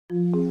Here's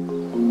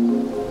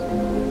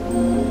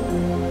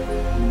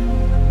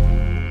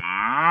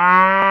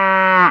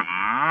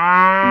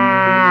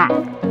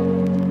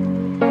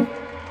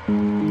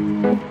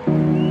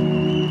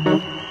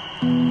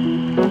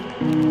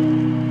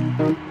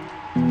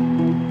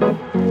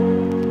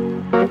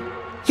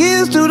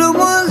to the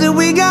ones that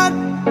we got.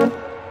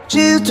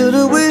 Cheers to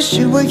the wish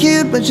you were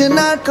here but you're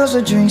not. Cause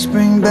the drinks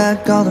bring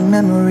back all the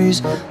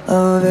memories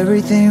of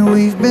everything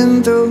we've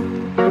been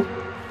through.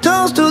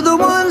 Toast to the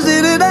ones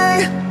here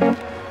today.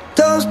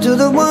 Toast to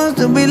the ones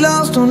that we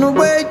lost on the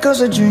way. Cause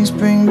the drinks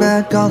bring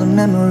back all the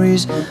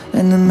memories.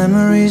 And the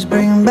memories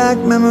bring back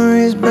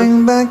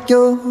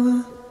your.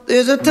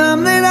 There's a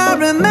time that I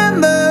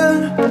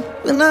remember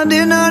when I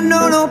did not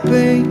know no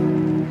pain,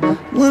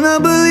 when I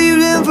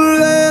believed in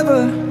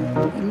forever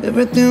and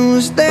everything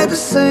would stay the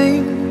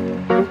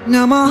same.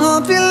 Now my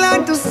heart feel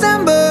like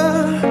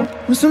December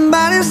when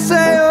somebody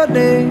say your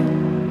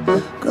name.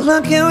 Cause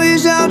I can't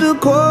reach out to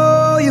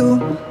call you,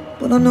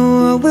 but I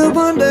know I will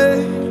one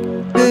day.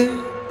 Hey.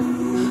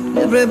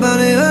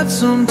 Everybody hurts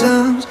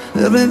sometimes,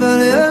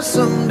 everybody hurts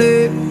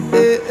someday.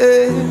 Hey,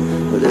 hey.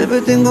 But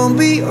everything gon'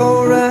 be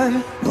alright.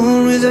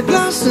 Gonna raise a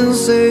glass and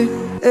say,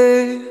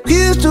 hey.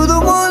 Here's to the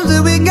ones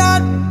that we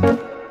got.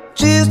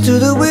 Cheers to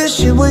the wish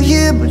you were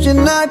here but you're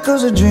not.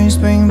 Cause the drinks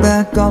bring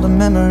back all the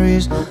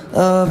memories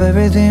of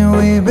everything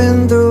we've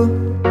been through.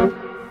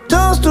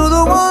 Toast to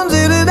the ones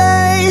here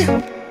today.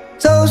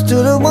 Toast to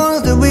the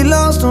ones that we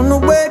lost on the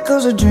way.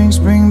 Cause the drinks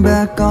bring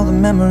back all the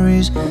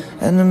memories.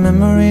 And the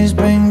memories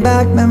bring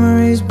back your.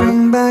 Memories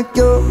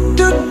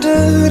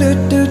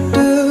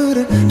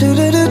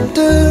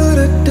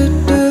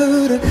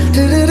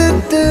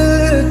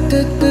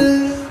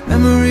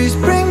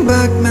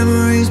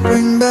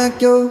bring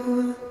back your.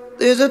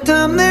 There's a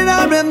time that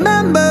I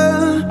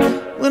remember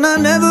when I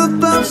never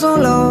felt so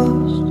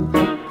lost,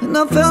 and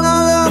I felt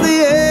all of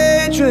the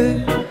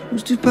hatred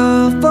was too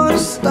powerful to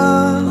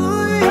stop.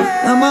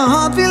 Now my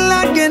heart feel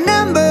like an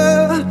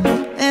ember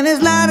and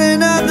it's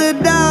lighting up the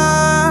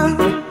dark.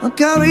 I'll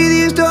carry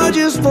these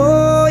torches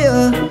for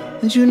you,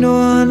 and you know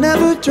I'll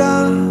never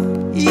drop.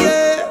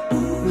 Yeah.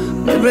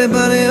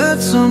 Everybody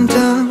hurts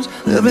sometimes,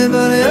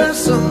 everybody hurts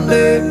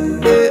someday.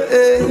 Yeah,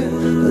 yeah.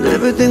 But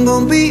everything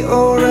gon' be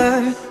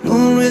alright.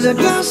 Gonna raise a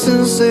glass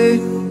and say,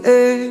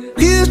 hey.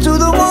 Here's to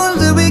the ones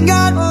that we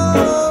got.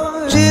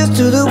 Cheers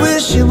to the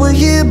wish you were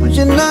here but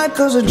you're not.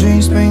 Cause the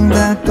drinks bring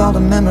back all the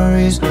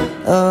memories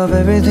of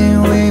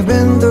everything we've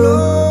been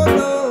through.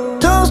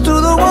 Toast to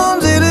the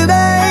ones here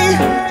today.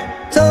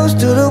 Toast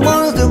to the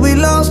ones that we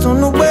lost on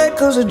the way.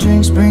 Cause the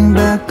drinks bring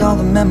back all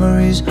the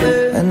memories.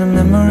 And the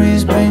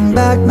memories bring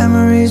back your.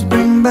 Memories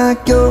bring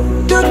back your.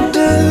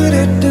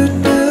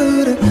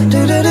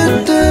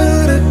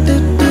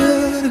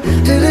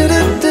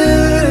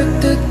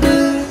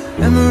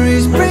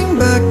 Memories bring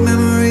back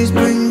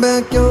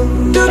your.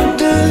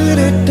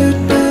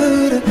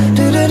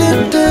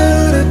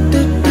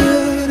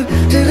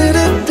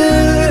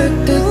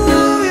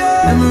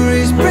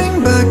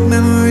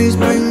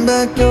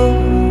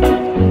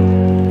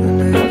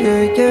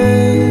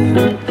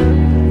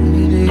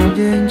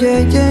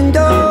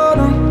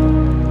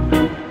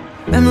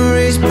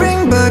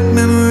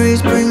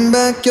 Memories bring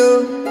back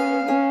your.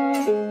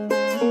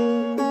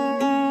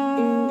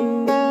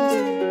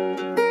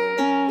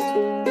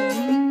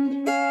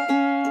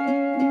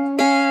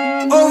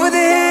 Over the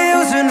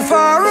hills and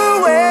far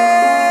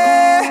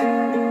away,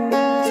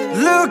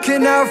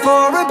 looking out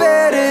for a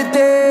better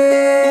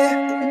day,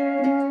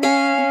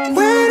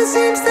 when it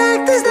seems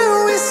like there's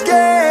no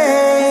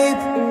escape.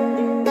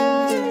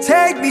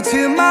 Take me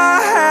to my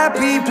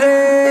happy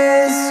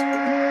place.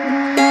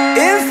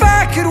 If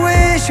I could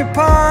wish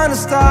upon a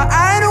star,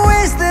 I'd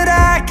wish that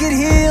I could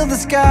heal the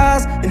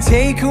scars and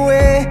take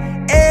away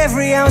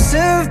every ounce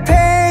of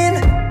pain.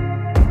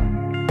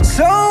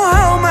 So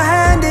hold my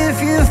hand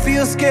if you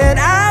feel scared.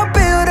 I'll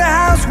build a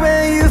house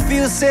where you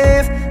feel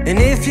safe. And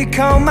if you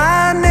call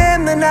my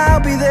name, then I'll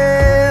be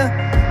there.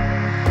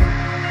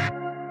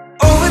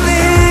 Over the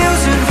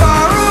hills and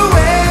far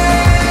away,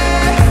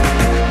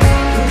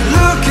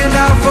 looking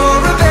out for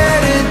a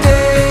better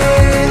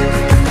day,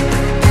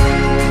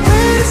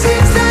 when it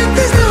seems like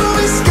there's no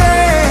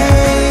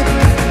escape.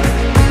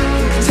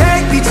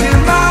 Take me to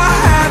my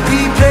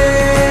happy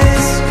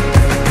place.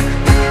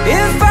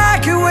 If I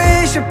could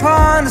wish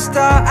upon a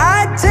star,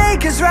 I'd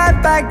take us right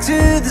back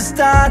to the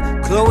start.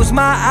 Close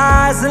my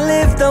eyes and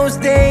live those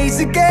days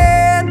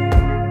again.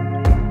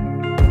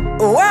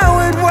 Oh, I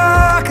would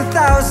walk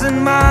 1,000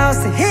 miles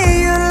to hear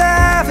you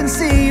laugh and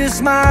see you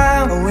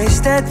smile. I wish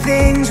that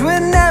things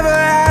would never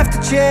have to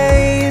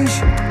change.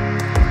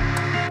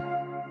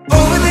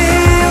 Over the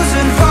hills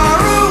and far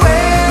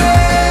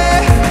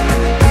away,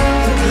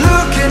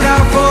 looking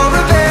out for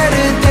a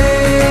better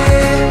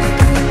day,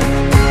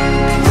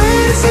 when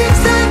it seems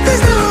like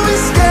there's no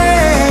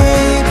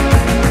escape.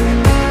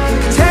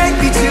 Take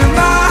me to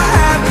my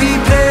happy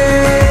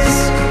place.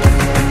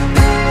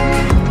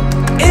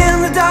 In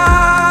the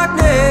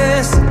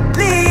darkness,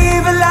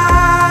 leave a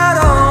light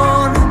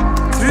on.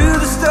 Through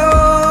the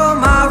storm,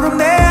 I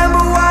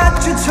remember what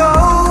you told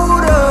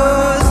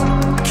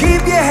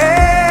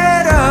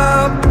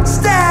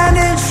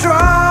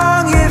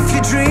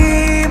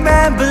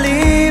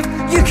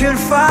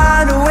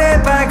find a way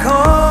back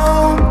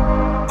home,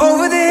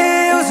 over the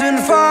hills and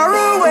far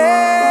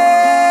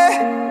away,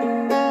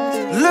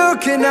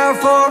 looking out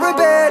for a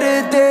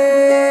better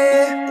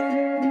day.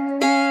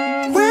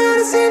 When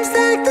it seems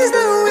like there's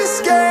no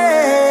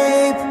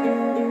escape,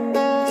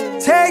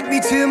 take me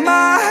to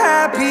my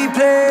happy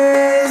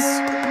place.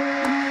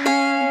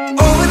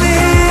 Over the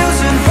hills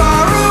and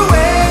far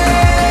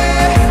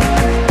away,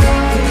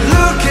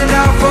 looking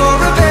out for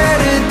a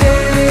better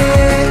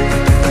day.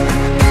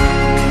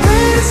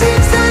 When it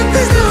seems like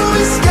there's no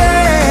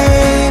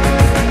escape,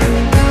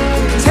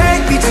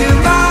 take me to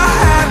my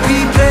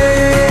happy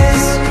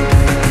place.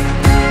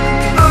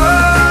 Oh,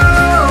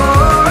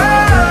 oh,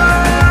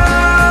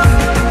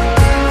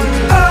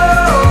 oh,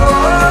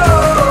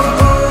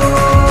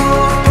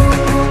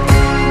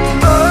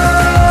 oh,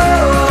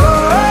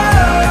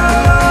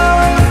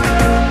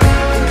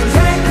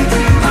 take me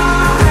to my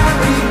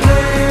happy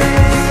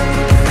place.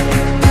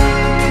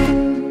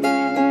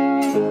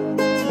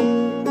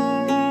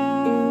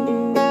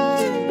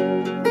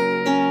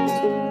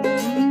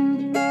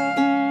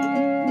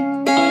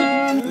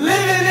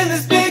 Living in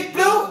this big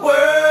blue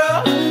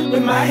world,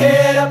 with my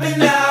head up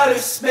in outer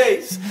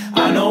space.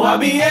 I know I'll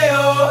be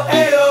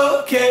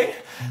A-OK.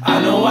 I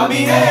know I'll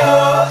be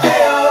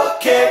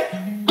A-OK.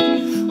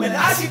 When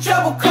I see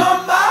trouble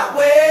come my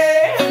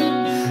way,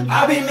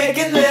 I'll be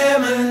making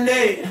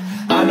lemonade.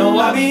 I know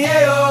I'll be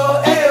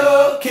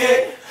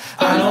A-OK.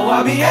 I know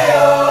I'll be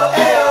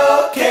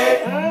A-OK.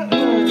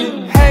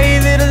 Hey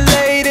little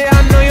lady,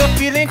 I know you're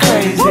feeling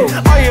crazy.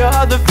 All your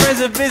other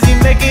friends are busy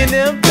making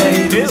them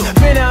babies.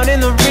 Been out in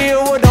the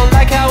real world, don't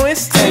like how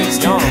it's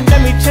tasting.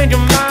 Let me change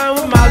your mind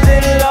with my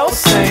little old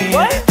saying.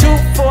 2,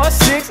 4,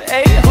 6,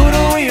 8, who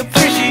do we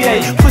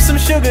appreciate? Put some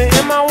sugar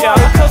in my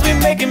water, cause we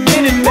making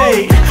Minute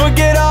Maid.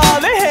 Forget all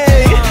the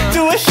hate,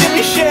 do a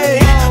shimmy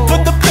shake.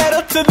 Put the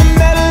pedal to the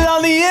metal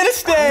on the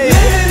interstate.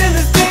 Living in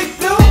this big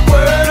blue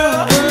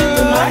world,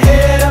 with my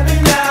head up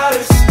in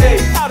outer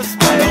space. I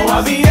know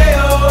I'll be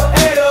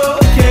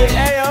A-OK. I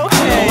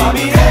know I'll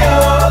be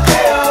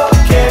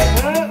A-OK.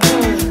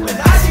 When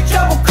I see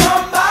trouble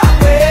come my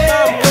way,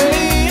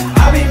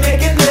 I'll be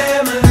making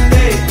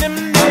lemonade. I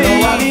know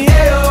I'll be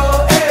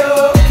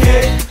A-OK.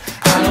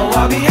 I know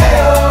I'll be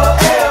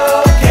A-OK.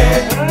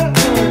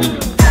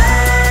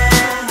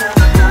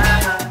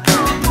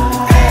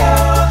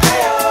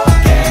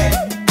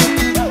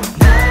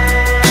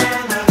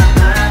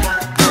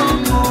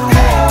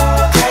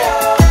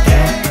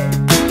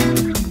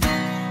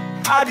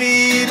 I'd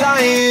be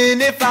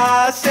lying if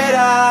I said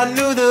I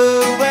knew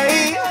the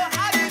way.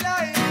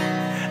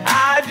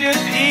 I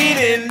just eat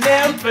it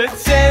and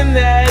pretend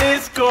that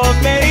it's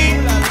gourmet.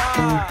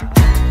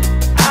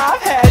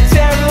 I've had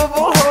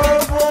terrible,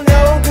 horrible,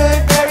 no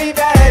good, very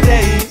bad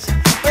days,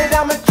 but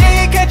I'm a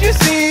G, can't you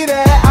see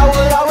that I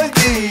will always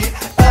be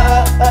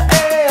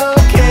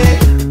A-OK.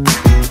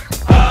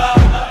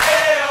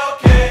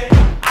 A-OK.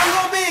 I'm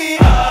gonna be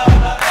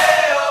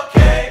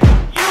A-OK.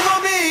 You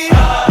gon' be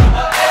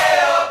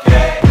A-OK.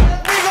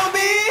 We gon'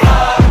 be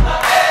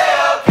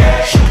A-OK.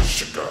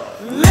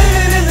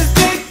 Living in this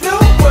big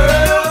blue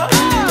world,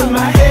 with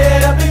my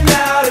head up in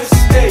outer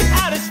space. I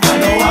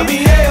know I'll be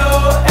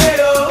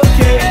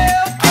A-OK.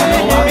 I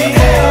know I'll be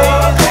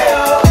A-OK.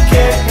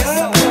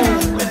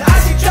 When I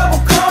see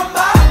trouble come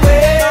my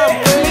way,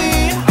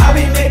 I'll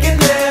be making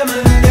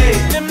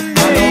lemonade. I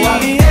know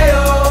I'll be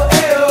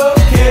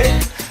A-OK.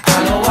 I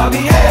know I'll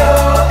be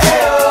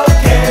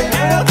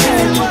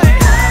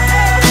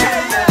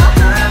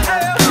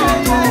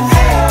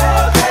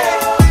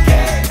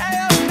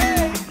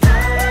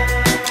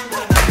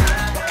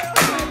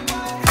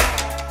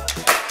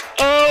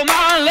Oh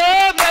my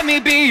love, let me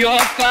be your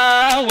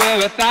fire. We're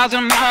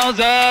 1,000 miles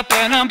up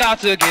and I'm about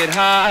to get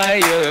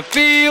higher.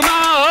 Feel my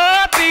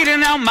heart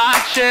beating out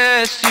my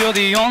chest. You're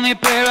the only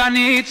prayer I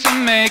need to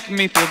make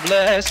me feel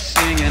blessed.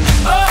 Singing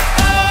oh,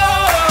 oh,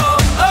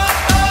 oh, oh,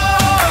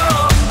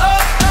 oh,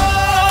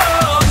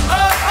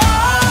 oh,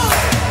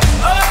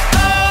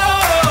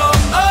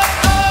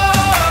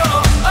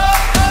 oh.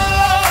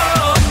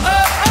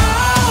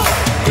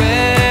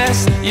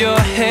 Rest your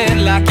head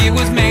like it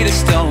was made of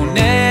stone.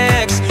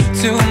 Next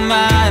to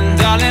mine,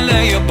 darling,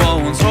 lay your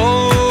bones.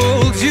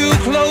 Hold you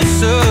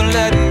closer,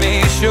 let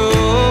me show.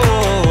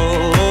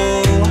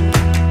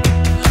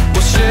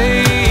 We'll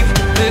shape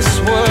this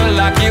world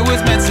like it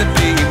was meant to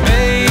be.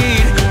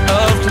 Made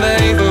of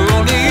clay for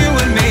only you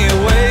and me.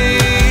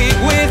 Awake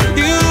with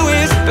you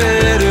is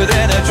better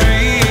than a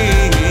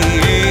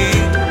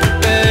dream.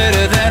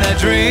 Better than a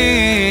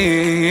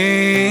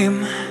dream.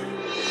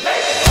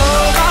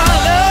 Oh my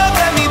love,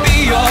 let me be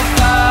your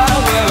fire.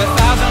 We're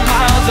 1,000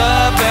 miles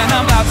up and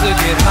I'm about to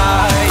get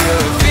higher.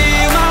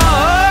 Feel my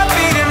heart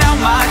beating out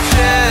my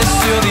chest.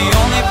 You're the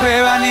only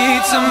prayer I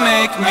need to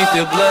make me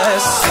feel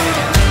blessed.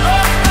 Singing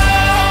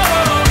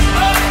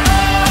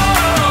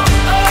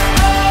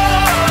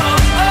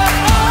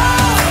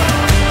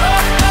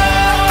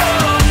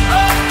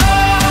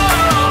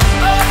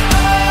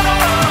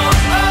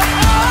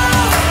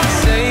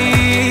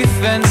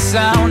safe and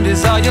sound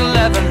is all you'll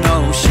ever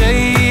know.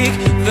 Shake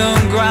the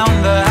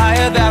ground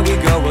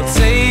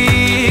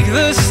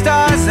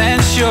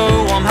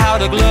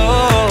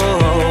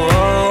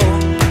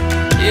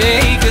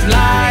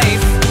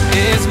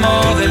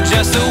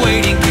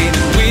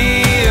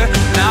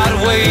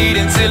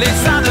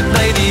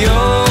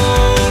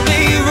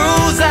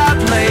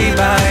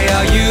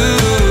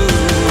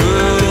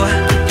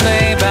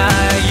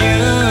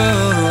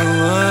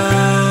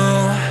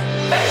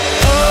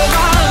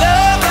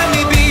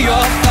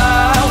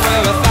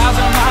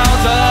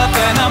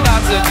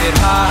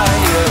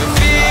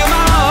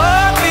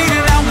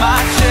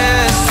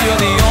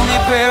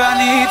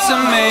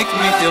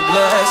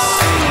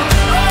blessed.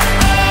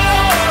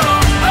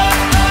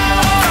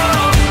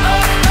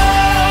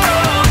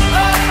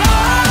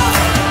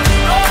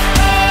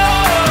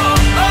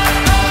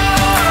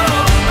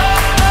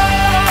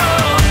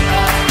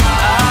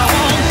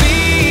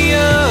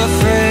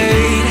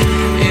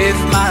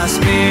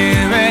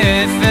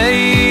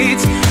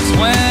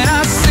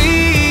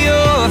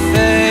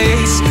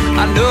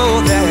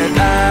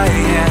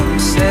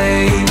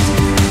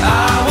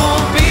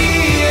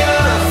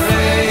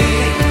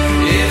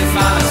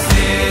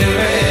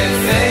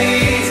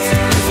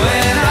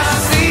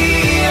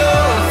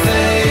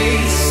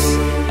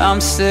 I'm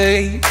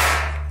safe.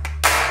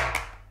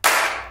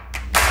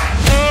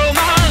 Oh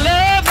my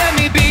love, let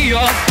me be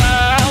your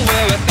fire.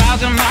 We're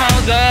 1,000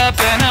 miles up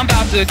and I'm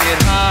about to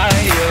get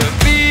higher.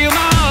 Feel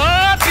my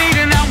heart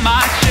beating out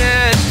my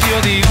chest.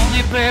 You're the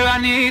only prayer I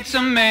need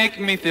to make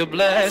me feel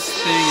blessed.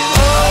 Singing,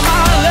 oh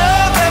my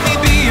love, let me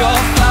be your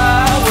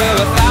fire. We're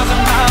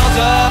 1,000 miles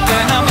up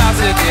and I'm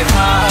about to get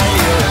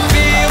higher.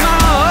 Feel my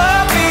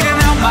heart beating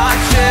out my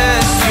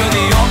chest. You're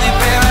the only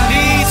prayer I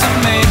need to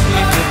make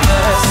me feel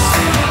blessed.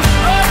 Singing,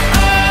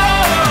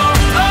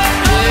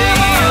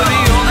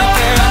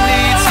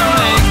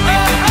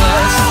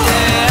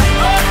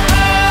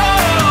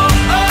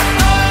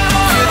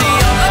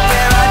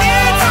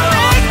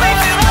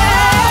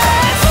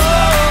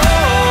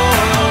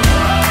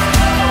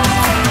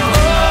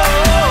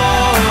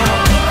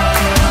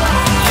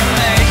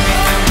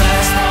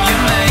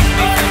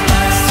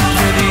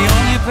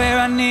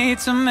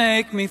 to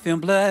make me feel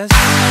blessed.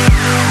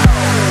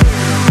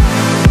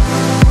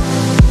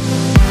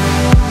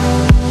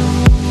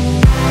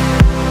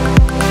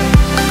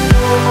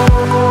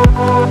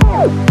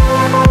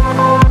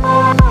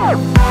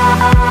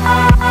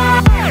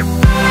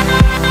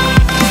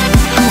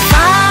 I'm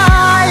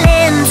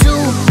falling to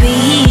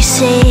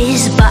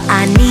pieces, but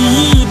I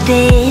need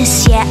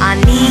this, yeah, I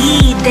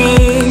need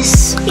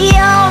this.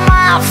 You're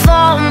my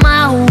fault,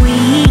 my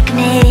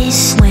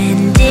weakness.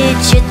 When did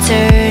you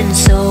turn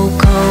so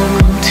cold?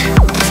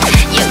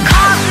 You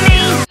caught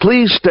me.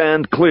 Please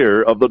stand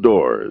clear of the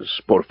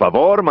doors. Por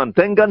favor,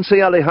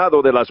 manténganse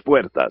alejado de las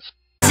puertas.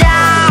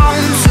 Down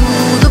to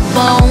the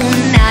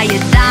bone, now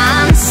you're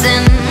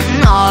dancing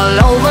all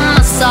over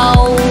my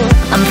soul.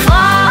 I'm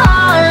falling.